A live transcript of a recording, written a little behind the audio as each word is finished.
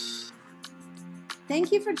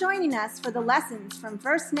Thank you for joining us for the Lessons from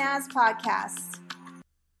First Naz podcast.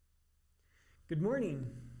 Good morning.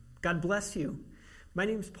 God bless you. My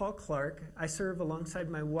name is Paul Clark. I serve alongside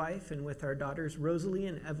my wife and with our daughters Rosalie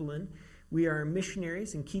and Evelyn. We are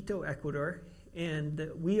missionaries in Quito, Ecuador, and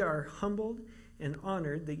we are humbled and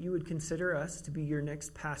honored that you would consider us to be your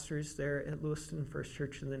next pastors there at Lewiston First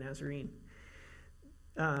Church of the Nazarene.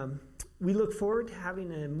 We look forward to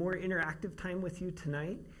having a more interactive time with you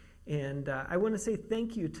tonight, and I want to say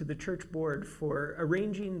thank you to the church board for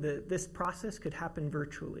arranging that this process could happen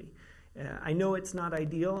virtually. I know it's not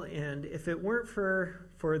ideal, and if it weren't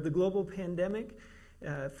for the global pandemic,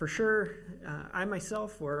 for sure, I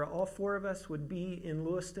myself or all four of us would be in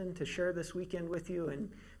Lewiston to share this weekend with you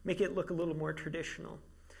and make it look a little more traditional.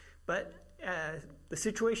 But the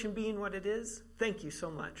situation being what it is, thank you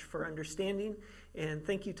so much for understanding, and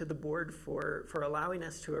thank you to the board for allowing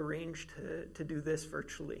us to arrange to do this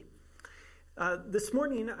virtually. This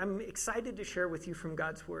morning, I'm excited to share with you from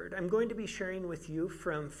God's Word. I'm going to be sharing with you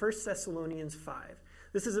from 1 Thessalonians 5.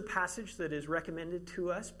 This is a passage that is recommended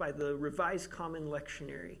to us by the Revised Common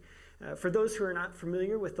Lectionary. For those who are not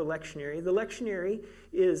familiar with the lectionary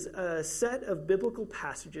is a set of biblical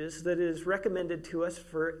passages that is recommended to us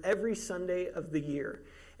for every Sunday of the year.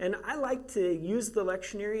 And I like to use the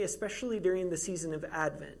lectionary, especially during the season of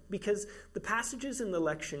Advent, because the passages in the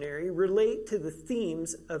lectionary relate to the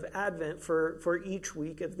themes of Advent for each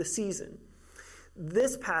week of the season.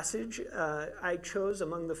 This passage I chose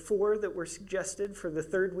among the four that were suggested for the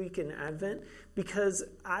third week in Advent because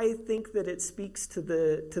I think that it speaks to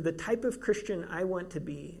the type of Christian I want to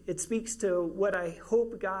be. It speaks to what I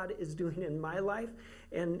hope God is doing in my life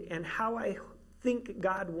and how I think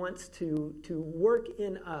God wants to work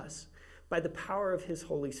in us by the power of His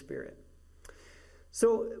Holy Spirit.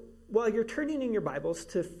 So while you're turning in your Bibles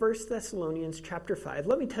to 1 Thessalonians chapter 5,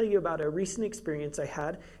 let me tell you about a recent experience I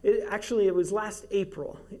had. It was last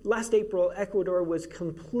April. Last April, Ecuador was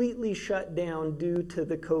completely shut down due to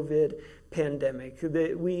the COVID pandemic.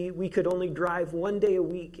 We could only drive 1 day a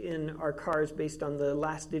week in our cars based on the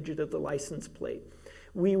last digit of the license plate.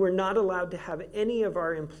 We were not allowed to have any of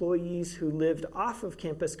our employees who lived off of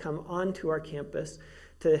campus come onto our campus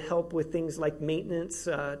to help with things like maintenance,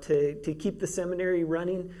 to keep the seminary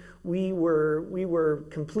running. We were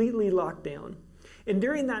completely locked down. And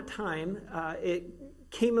during that time, it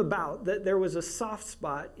came about that there was a soft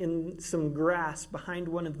spot in some grass behind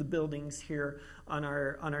one of the buildings here on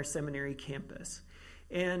our seminary campus.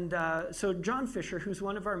 And so John Fisher, who's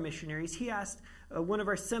one of our missionaries, he asked one of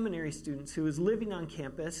our seminary students who was living on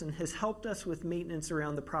campus and has helped us with maintenance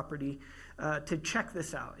around the property to check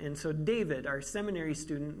this out. And so David, our seminary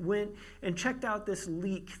student, went and checked out this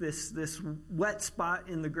leak, this wet spot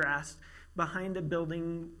in the grass behind a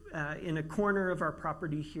building in a corner of our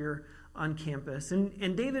property here on campus.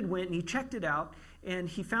 And David went and he checked it out, and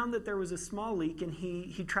he found that there was a small leak, and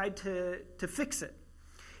he tried to fix it.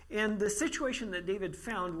 And the situation that David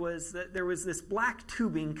found was that there was this black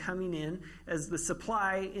tubing coming in as the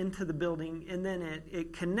supply into the building, and then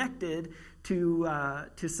it connected to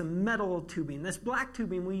some metal tubing. This black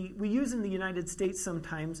tubing we use in the United States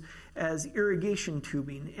sometimes as irrigation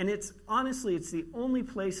tubing, and it's the only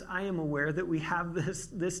place I am aware that we have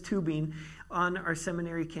this tubing on our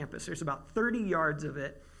seminary campus. There's about 30 yards of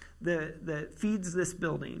it that feeds this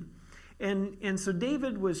building. And so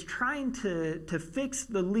David was trying to fix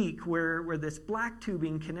the leak where this black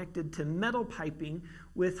tubing connected to metal piping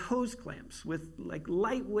with hose clamps, with like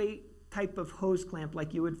lightweight type of hose clamp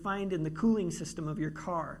like you would find in the cooling system of your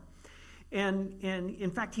car. And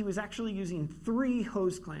in fact, he was actually using 3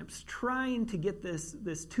 hose clamps, trying to get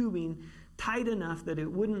this tubing tight enough that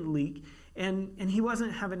it wouldn't leak, and he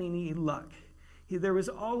wasn't having any luck. There was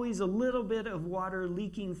always a little bit of water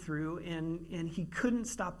leaking through, and he couldn't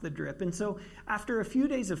stop the drip. And so after a few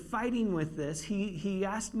days of fighting with this, he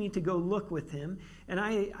asked me to go look with him, and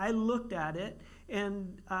I looked at it,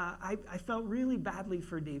 and I felt really badly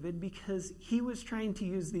for David because he was trying to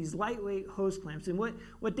use these lightweight hose clamps. And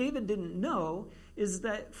what David didn't know is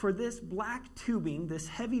that for this black tubing, this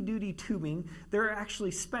heavy-duty tubing, there are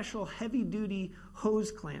actually special heavy-duty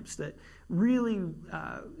hose clamps that really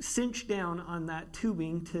cinch down on that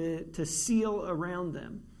tubing to seal around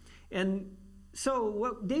them. And so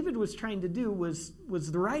what David was trying to do was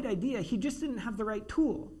the right idea. He just didn't have the right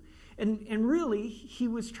tool. And really, he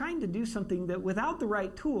was trying to do something that without the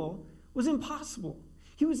right tool was impossible.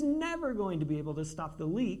 He was never going to be able to stop the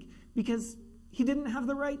leak because he didn't have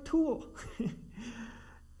the right tool.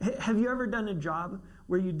 Have you ever done a job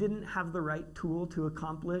where you didn't have the right tool to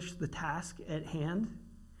accomplish the task at hand?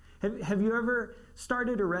 Have you ever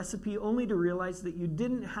started a recipe only to realize that you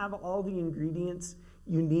didn't have all the ingredients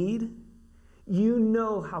you need? You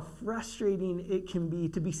know how frustrating it can be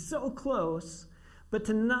to be so close, but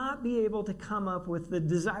to not be able to come up with the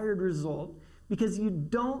desired result because you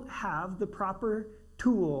don't have the proper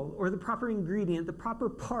tool or the proper ingredient, the proper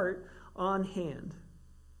part on hand.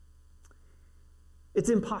 It's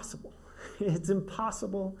impossible. It's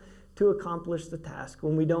impossible to accomplish the task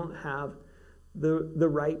when we don't have the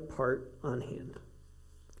right part on hand.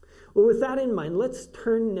 Well, with that in mind, let's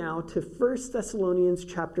turn now to 1 Thessalonians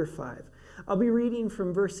chapter 5. I'll be reading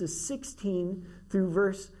from verses 16 through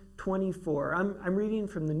verse 24. I'm reading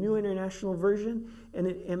from the New International Version,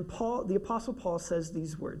 and Paul, the Apostle Paul, says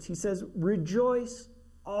these words. He says, "Rejoice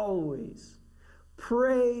always,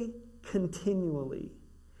 pray continually,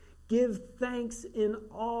 give thanks in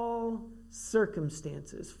all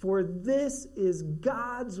circumstances, for this is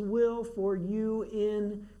God's will for you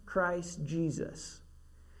in Christ Jesus.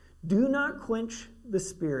 Do not quench the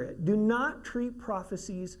Spirit. Do not treat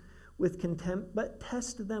prophecies with contempt, but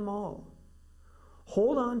test them all.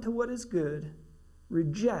 Hold on to what is good.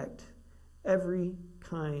 Reject every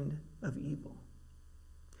kind of evil.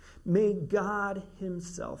 May God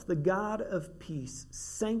himself, the God of peace,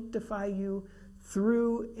 sanctify you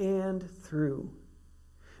through and through.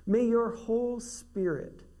 May your whole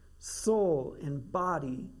spirit, soul, and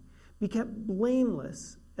body be kept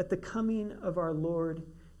blameless at the coming of our Lord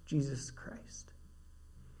Jesus Christ.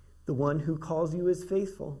 The one who calls you is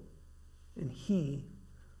faithful, and he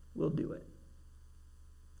will do it."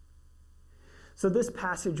 So this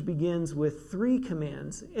passage begins with 3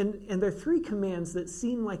 commands, and they're 3 commands that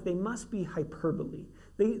seem like they must be hyperbole.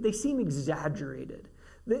 They seem exaggerated.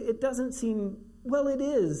 It doesn't seem, well, it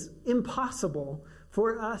is impossible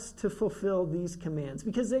for us to fulfill these commands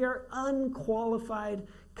because they are unqualified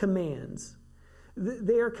commands.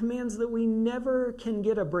 They are commands that we never can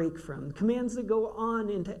get a break from, commands that go on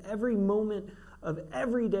into every moment of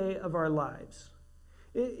every day of our lives.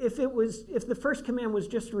 If the first command was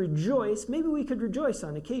just rejoice, maybe we could rejoice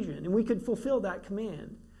on occasion and we could fulfill that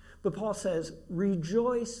command. But Paul says,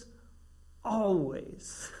 rejoice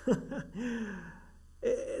always.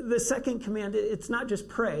 The second command, it's not just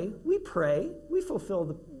pray. We pray. We fulfill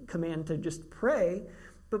the command to just pray.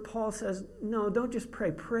 But Paul says, no, don't just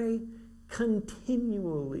pray. Pray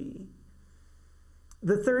continually.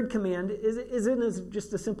 The third command isn't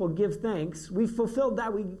just a simple give thanks. We fulfilled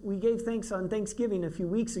that. We gave thanks on Thanksgiving a few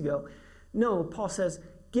weeks ago. No, Paul says,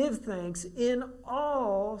 give thanks in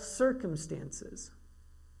all circumstances.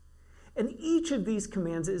 And each of these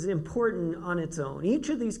commands is important on its own. Each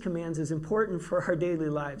of these commands is important for our daily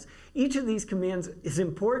lives. Each of these commands is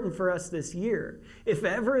important for us this year. If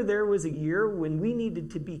ever there was a year when we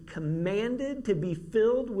needed to be commanded to be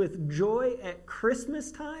filled with joy at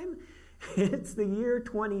Christmas time, it's the year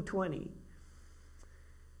 2020.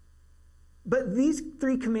 But these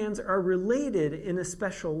 3 commands are related in a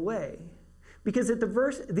special way. Because at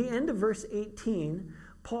the end of verse 18,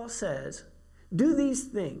 Paul says, do these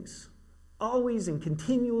things always and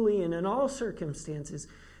continually and in all circumstances,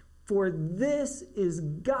 for this is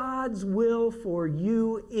God's will for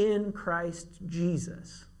you in Christ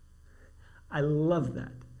Jesus. I love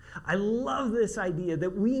that. I love this idea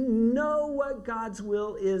that we know what God's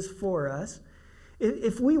will is for us.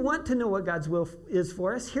 If we want to know what God's will is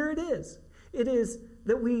for us, here it is. It is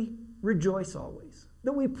that we rejoice always,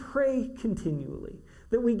 that we pray continually,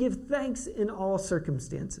 that we give thanks in all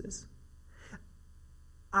circumstances.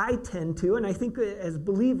 I tend to, and I think as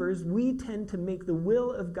believers, we tend to make the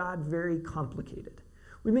will of God very complicated.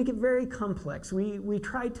 We make it very complex. We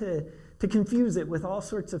try to confuse it with all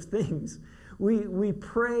sorts of things. We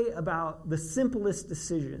pray about the simplest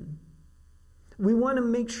decision. We want to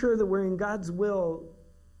make sure that we're in God's will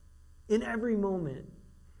in every moment.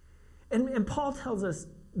 And Paul tells us,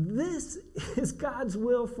 this is God's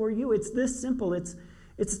will for you. It's this simple. It's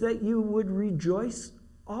that you would rejoice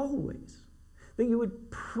always, that you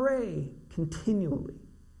would pray continually,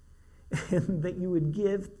 and that you would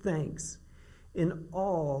give thanks in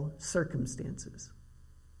all circumstances.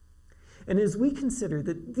 And as we consider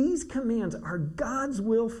that these commands are God's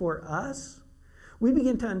will for us, we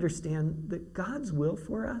begin to understand that God's will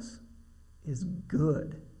for us is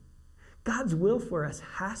good. God's will for us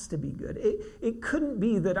has to be good. It couldn't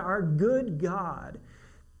be that our good God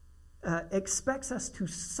expects us to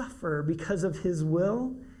suffer because of his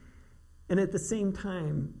will and at the same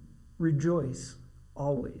time rejoice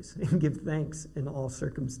always and give thanks in all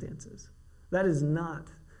circumstances. That is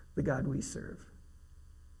not the God we serve.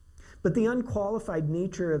 But the unqualified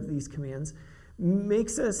nature of these commands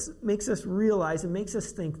makes us realize and makes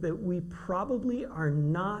us think that we probably are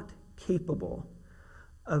not capable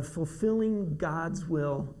of fulfilling God's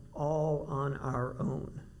will all on our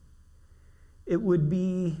own. It would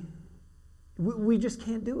be, we just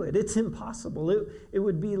can't do it. It's impossible. It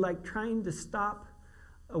would be like trying to stop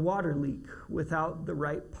a water leak without the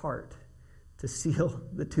right part to seal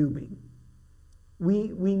the tubing.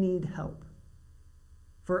 We need help.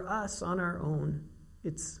 For us on our own,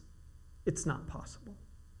 it's not possible.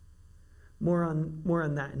 More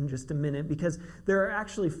on that in just a minute, because there are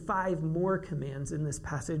actually 5 more commands in this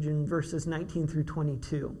passage in verses 19 through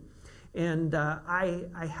 22. And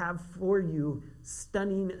I have for you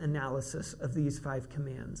stunning analysis of these 5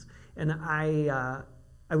 commands. And I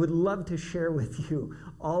would love to share with you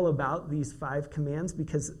all about these 5 commands,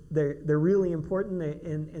 because they're really important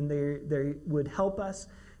and they would help us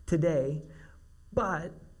today.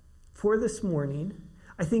 But for this morning,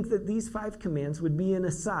 I think that these 5 commands would be an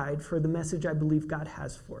aside for the message I believe God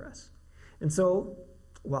has for us. And so,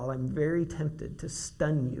 while I'm very tempted to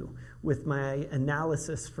stun you with my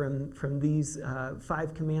analysis from these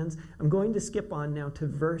 5 commands, I'm going to skip on now to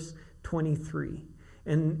verse 23.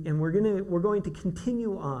 And we're going to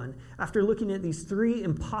continue on. After looking at these 3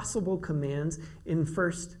 impossible commands in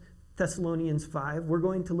 1 Thessalonians 5, we're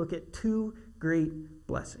going to look at 2 great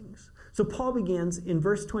blessings. So Paul begins in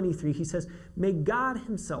verse 23. He says, "May God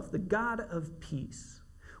himself, the God of peace."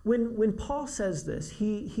 When Paul says this,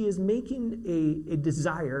 he is making a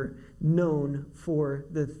desire known for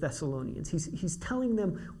the Thessalonians. He's telling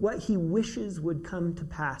them what he wishes would come to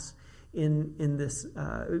pass in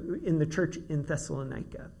the church in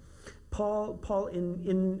Thessalonica. Paul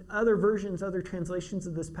in other versions, other translations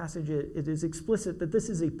of this passage, it is explicit that this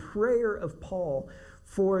is a prayer of Paul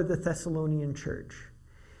for the Thessalonian church.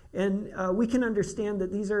 And we can understand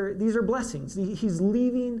that these are blessings. He's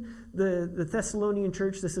leaving the Thessalonian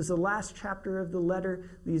church. This is the last chapter of the letter.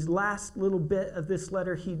 These last little bit of this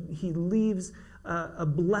letter, he leaves a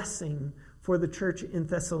blessing for the church in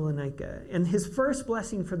Thessalonica. And his first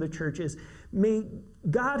blessing for the church is, may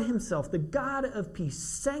God himself, the God of peace,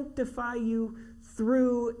 sanctify you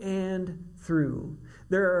through and through.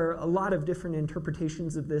 There are a lot of different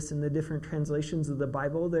interpretations of this in the different translations of the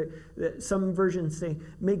Bible. Some versions say,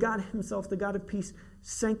 may God himself, the God of peace,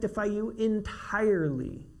 sanctify you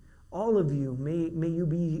entirely. All of you, may you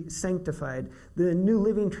be sanctified. The New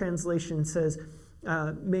Living Translation says,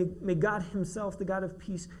 may God himself, the God of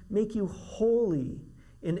peace, make you holy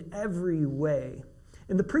in every way.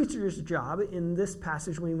 And the preacher's job in this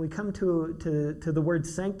passage, when we come to the word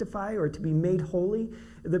sanctify or to be made holy,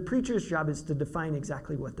 the preacher's job is to define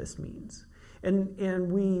exactly what this means.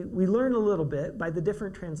 And we learn a little bit by the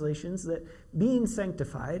different translations that being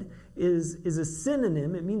sanctified is a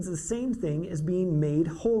synonym. It means the same thing as being made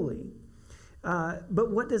holy.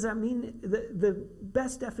 But what does that mean? The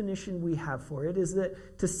best definition we have for it is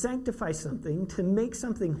that to sanctify something, to make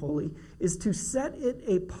something holy, is to set it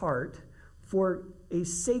apart for a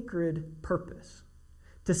sacred purpose,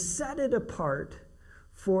 to set it apart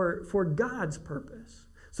for God's purpose.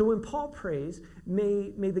 So when Paul prays,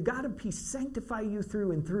 may the God of peace sanctify you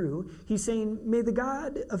through and through, he's saying, may the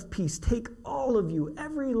God of peace take all of you,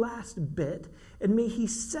 every last bit, and may he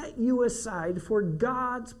set you aside for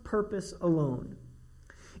God's purpose alone.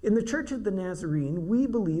 In the Church of the Nazarene, we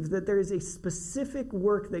believe that there is a specific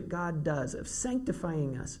work that God does of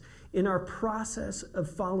sanctifying us in our process of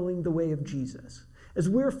following the way of Jesus. As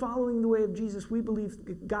we're following the way of Jesus, we believe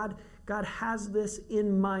God has this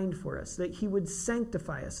in mind for us, that he would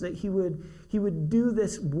sanctify us, that he would do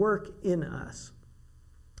this work in us.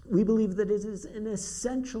 We believe that it is an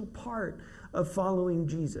essential part of following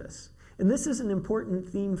Jesus. And this is an important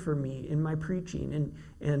theme for me in my preaching,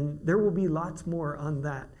 and there will be lots more on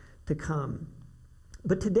that to come.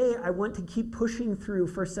 But today I want to keep pushing through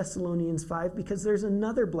 1 Thessalonians 5 because there's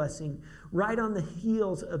another blessing right on the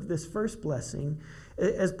heels of this first blessing.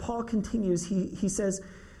 As Paul continues, he says,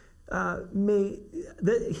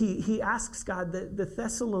 he asks God that the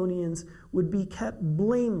Thessalonians would be kept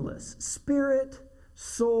blameless, spirit,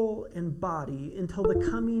 soul, and body until the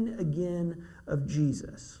coming again of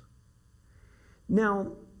Jesus.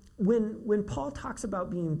 Now, when Paul talks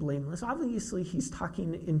about being blameless, obviously he's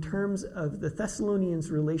talking in terms of the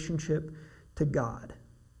Thessalonians' relationship to God.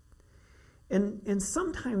 And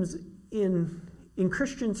sometimes in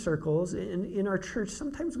Christian circles, in our church,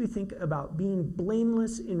 sometimes we think about being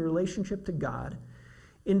blameless in relationship to God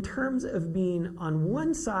in terms of being on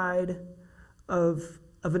one side of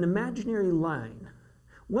an imaginary line.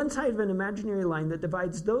 One side of an imaginary line that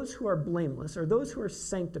divides those who are blameless, or those who are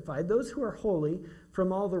sanctified, those who are holy,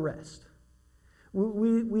 from all the rest.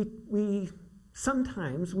 We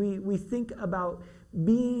sometimes we think about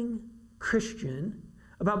being Christian,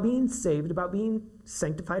 about being saved, about being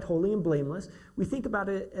sanctified, holy, and blameless. We think about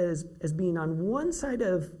it as being on one side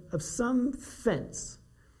of some fence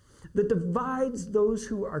that divides those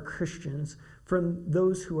who are Christians from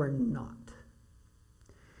those who are not.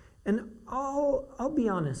 And I'll be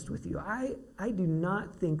honest with you. I do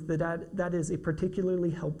not think that is a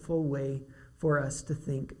particularly helpful way for us to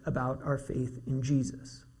think about our faith in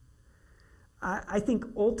Jesus. I think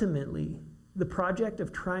ultimately the project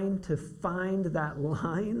of trying to find that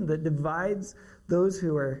line that divides those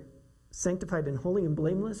who are sanctified and holy and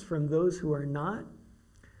blameless from those who are not,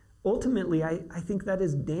 ultimately I think that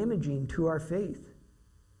is damaging to our faith.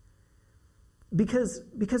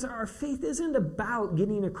 Because our faith isn't about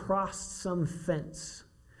getting across some fence.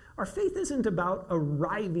 Our faith isn't about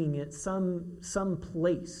arriving at some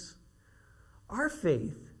place. Our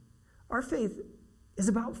faith is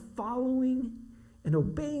about following and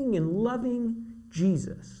obeying and loving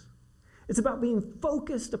Jesus. It's about being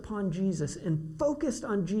focused upon Jesus and focused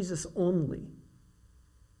on Jesus only.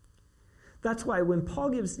 That's why when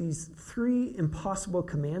Paul gives these 3 impossible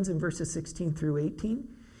commands in verses 16 through 18,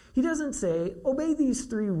 he doesn't say, obey these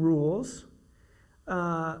 3 rules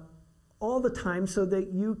all the time so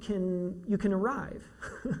that you can arrive.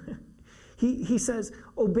 He says,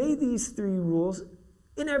 obey these 3 rules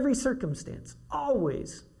in every circumstance,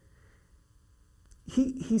 always.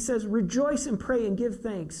 He says, rejoice and pray and give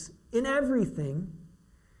thanks in everything,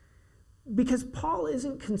 because Paul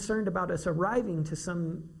isn't concerned about us arriving to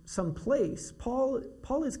some place.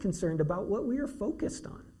 Paul is concerned about what we are focused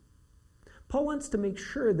on. Paul wants to make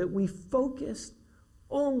sure that we focus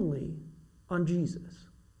only on Jesus,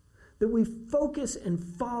 that we focus and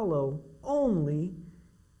follow only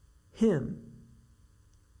Him.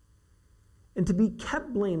 And to be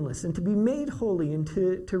kept blameless and to be made holy and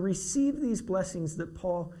to receive these blessings that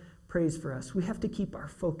Paul prays for us, we have to keep our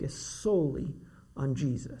focus solely on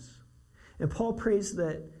Jesus. And Paul prays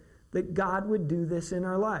that God would do this in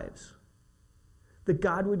our lives, that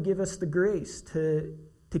God would give us the grace to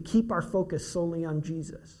keep our focus solely on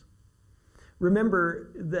Jesus.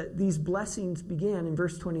 Remember that these blessings began in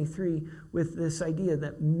verse 23 with this idea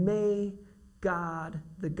that may God,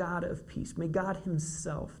 the God of peace, may God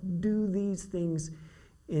Himself do these things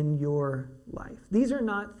in your life. These are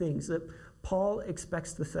not things that Paul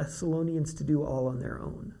expects the Thessalonians to do all on their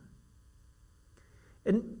own.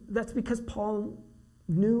 And that's because Paul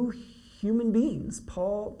knew human beings.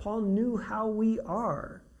 Paul knew how we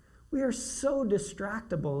are. We are so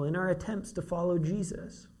distractible in our attempts to follow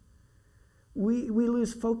Jesus. We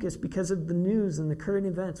lose focus because of the news and the current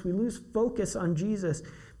events. We lose focus on Jesus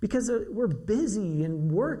because we're busy in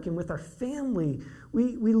work and with our family.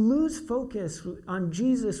 We lose focus on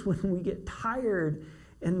Jesus when we get tired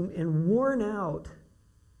and worn out.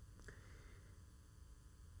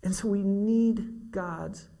 And so we need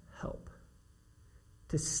God's help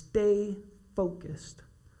to stay focused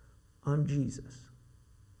on Jesus.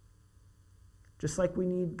 Just like we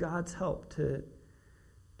need God's help to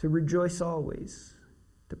rejoice always,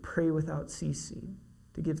 to pray without ceasing,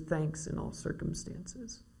 to give thanks in all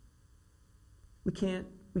circumstances. We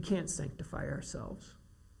can't sanctify ourselves.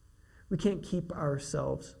 We can't keep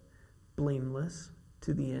ourselves blameless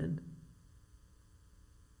to the end.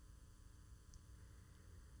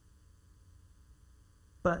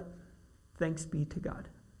 But thanks be to God,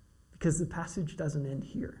 because the passage doesn't end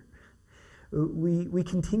here. We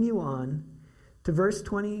continue on to verse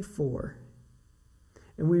 24,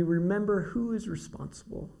 and we remember who is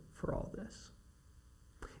responsible for all this.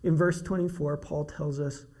 In verse 24, Paul tells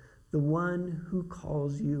us, the one who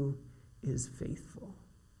calls you is faithful.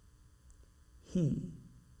 He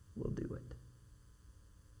will do it.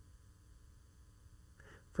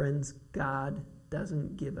 Friends, God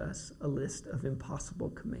doesn't give us a list of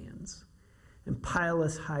impossible commands and pile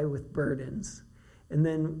us high with burdens and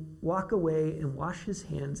then walk away and wash His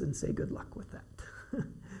hands and say, good luck with that.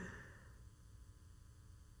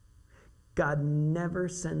 God never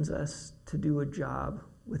sends us to do a job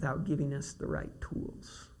without giving us the right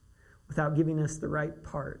tools, without giving us the right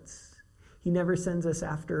parts. He never sends us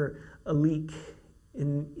after a leak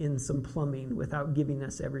in some plumbing without giving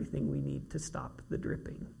us everything we need to stop the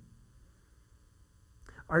dripping.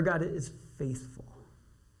 Our God is faithful.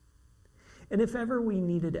 And if ever we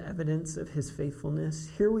needed evidence of His faithfulness,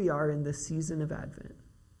 here we are in this season of Advent,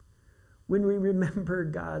 when we remember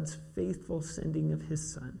God's faithful sending of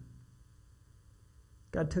His Son.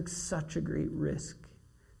 God took such a great risk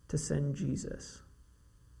to send Jesus.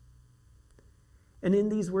 And in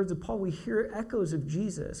these words of Paul, we hear echoes of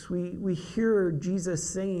Jesus. We hear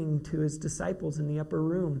Jesus saying to His disciples in the upper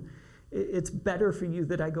room It's better for you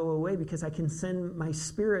that I go away because I can send my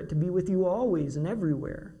Spirit to be with you always and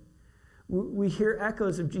everywhere. We hear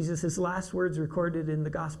echoes of Jesus' last words recorded in the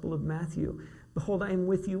Gospel of Matthew. Behold, I am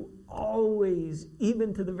with you always,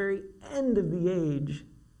 even to the very end of the age.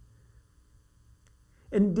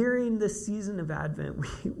 And during this season of Advent,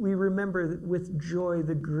 we remember with joy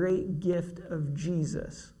the great gift of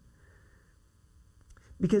Jesus.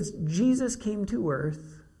 Because Jesus came to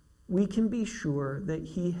earth, we can be sure that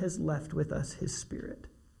he has left with us his Spirit.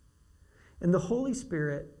 And the Holy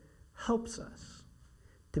Spirit helps us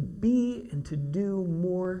to be and to do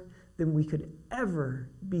more than we could ever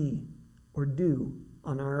be or do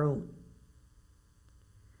on our own.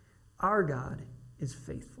 Our God is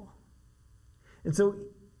faithful. And so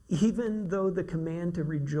even though the command to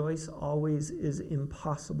rejoice always is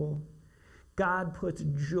impossible, God puts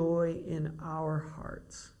joy in our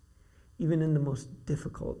hearts, even in the most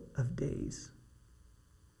difficult of days.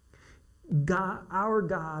 Our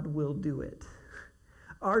God will do it.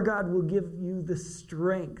 Our God will give you the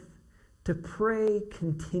strength to pray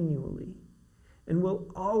continually and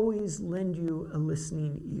will always lend you a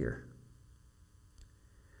listening ear.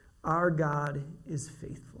 Our God is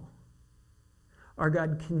faithful. Our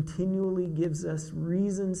God continually gives us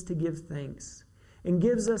reasons to give thanks and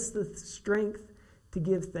gives us the strength to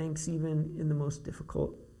give thanks even in the most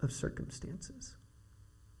difficult of circumstances.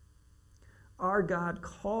 Our God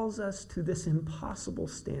calls us to this impossible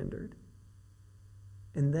standard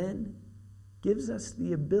and then gives us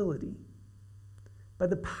the ability, by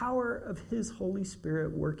the power of his Holy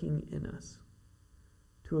Spirit working in us,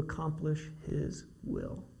 to accomplish his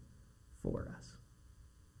will for us.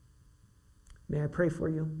 May I pray for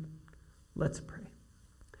you? Let's pray.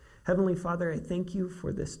 Heavenly Father, I thank you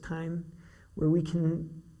for this time where we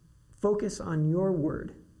can focus on your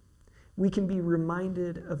word. We can be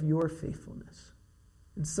reminded of your faithfulness.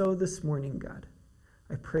 And so this morning, God,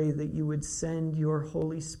 I pray that you would send your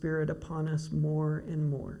Holy Spirit upon us more and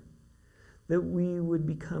more, that we would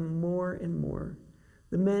become more and more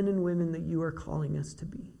the men and women that you are calling us to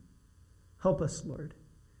be. Help us, Lord,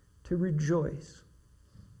 to rejoice,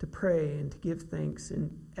 to pray, and to give thanks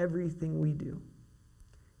in everything we do.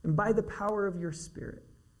 And by the power of your Spirit,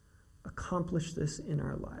 accomplish this in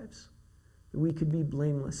our lives, that we could be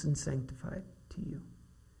blameless and sanctified to you.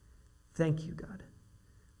 Thank you, God,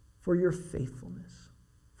 for your faithfulness,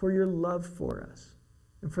 for your love for us,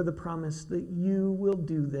 and for the promise that you will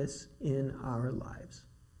do this in our lives.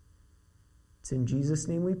 It's in Jesus'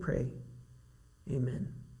 name we pray.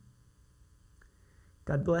 Amen.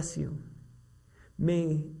 God bless you.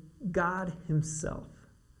 May God himself,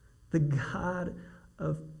 the God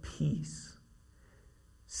of peace,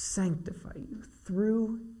 sanctify you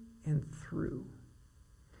through and through.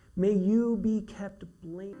 May you be kept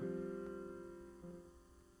blameless.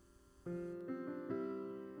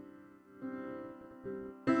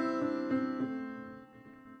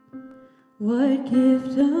 What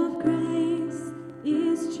gift of grace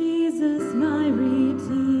is Jesus, my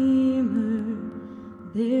Redeemer?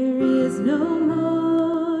 There is no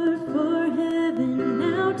more for heaven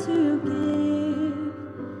now to give.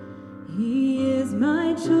 He is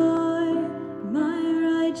my joy, my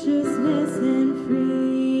righteousness and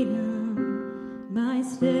freedom, my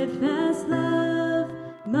steadfast love,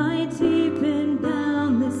 my deep and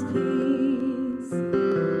boundless peace.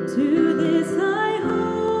 To this I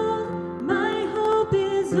hold, my hope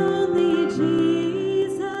is only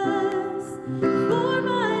Jesus, for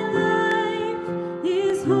my life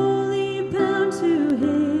is wholly bound to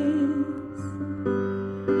his.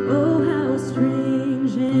 Oh, how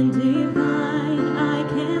strange and divine, I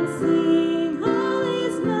can sing, all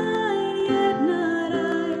is mine, yet not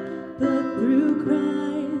I, but through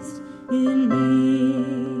Christ in me.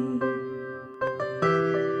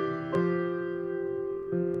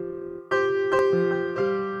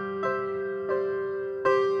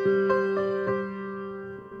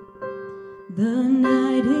 The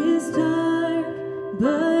night is dark,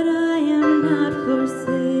 but I am not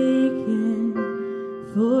forsaken,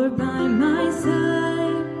 for by my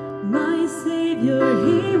side, my Savior,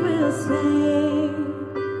 he will stay.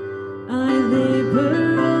 I labor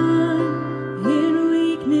on in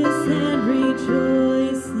weakness and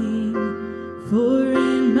rejoicing, for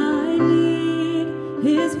in my need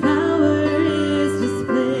his power is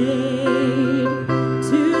displayed.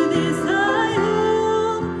 To this I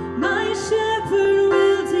hold, my shepherd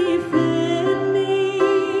will defend me.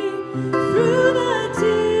 Through the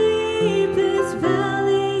deepest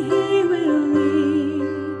valley he will lead.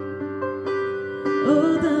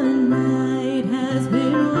 Oh, the night has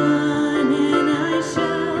been won, and I shall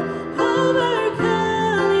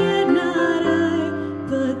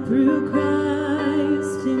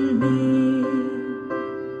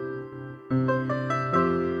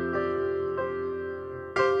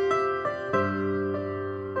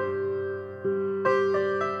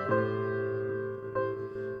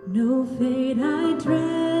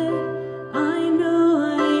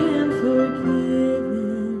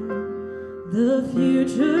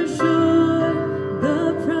future sure,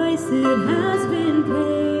 the price it has been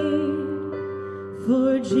paid.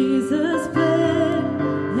 For Jesus bled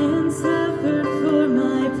and suffered for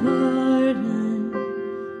my pardon,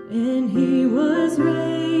 and he was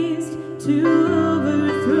raised to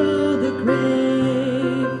overthrow the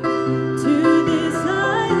grave. To this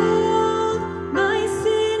I hold, my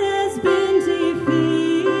sin has been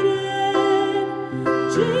defeated.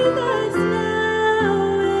 Jesus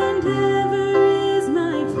now and ever is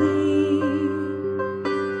my plea.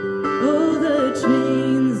 Oh, the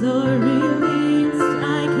chains are released,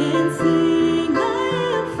 I can sing, I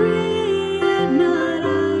am free, and not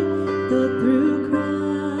I, but through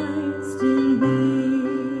Christ in me.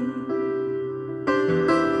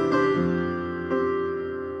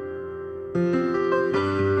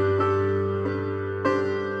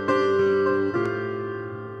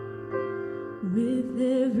 With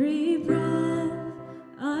every breath,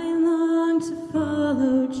 I long to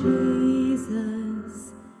follow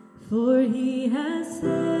Jesus, for he has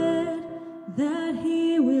said that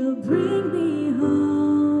he will bring me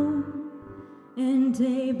home, and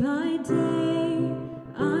day by day,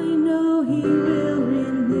 I know he will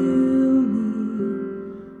renew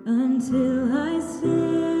me until I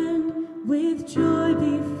stand with joy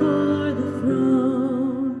before the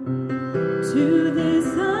throne. To this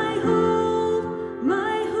I hold,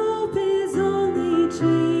 my hope is only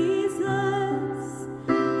Jesus.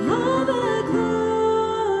 All the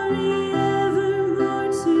glory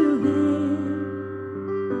evermore to him.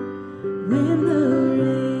 When the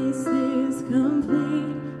race is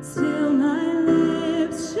complete, still my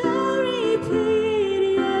lips shall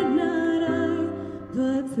repeat, yet not I,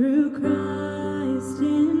 but through Christ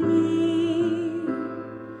in me.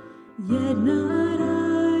 Yet not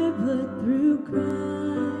I, but through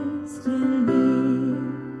Christ in me.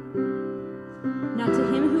 Now to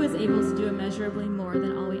him who is able to do immeasurably more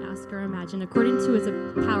than all we ask or imagine, according to his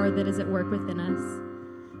power that is at work within us,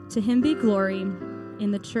 to him be glory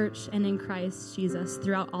in the church and in Christ Jesus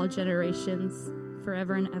throughout all generations,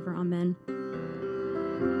 forever and ever. Amen.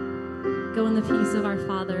 Go in the peace of our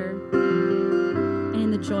Father and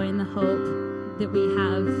in the joy and the hope that we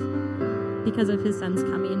have because of his Son's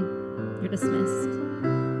coming. You're dismissed.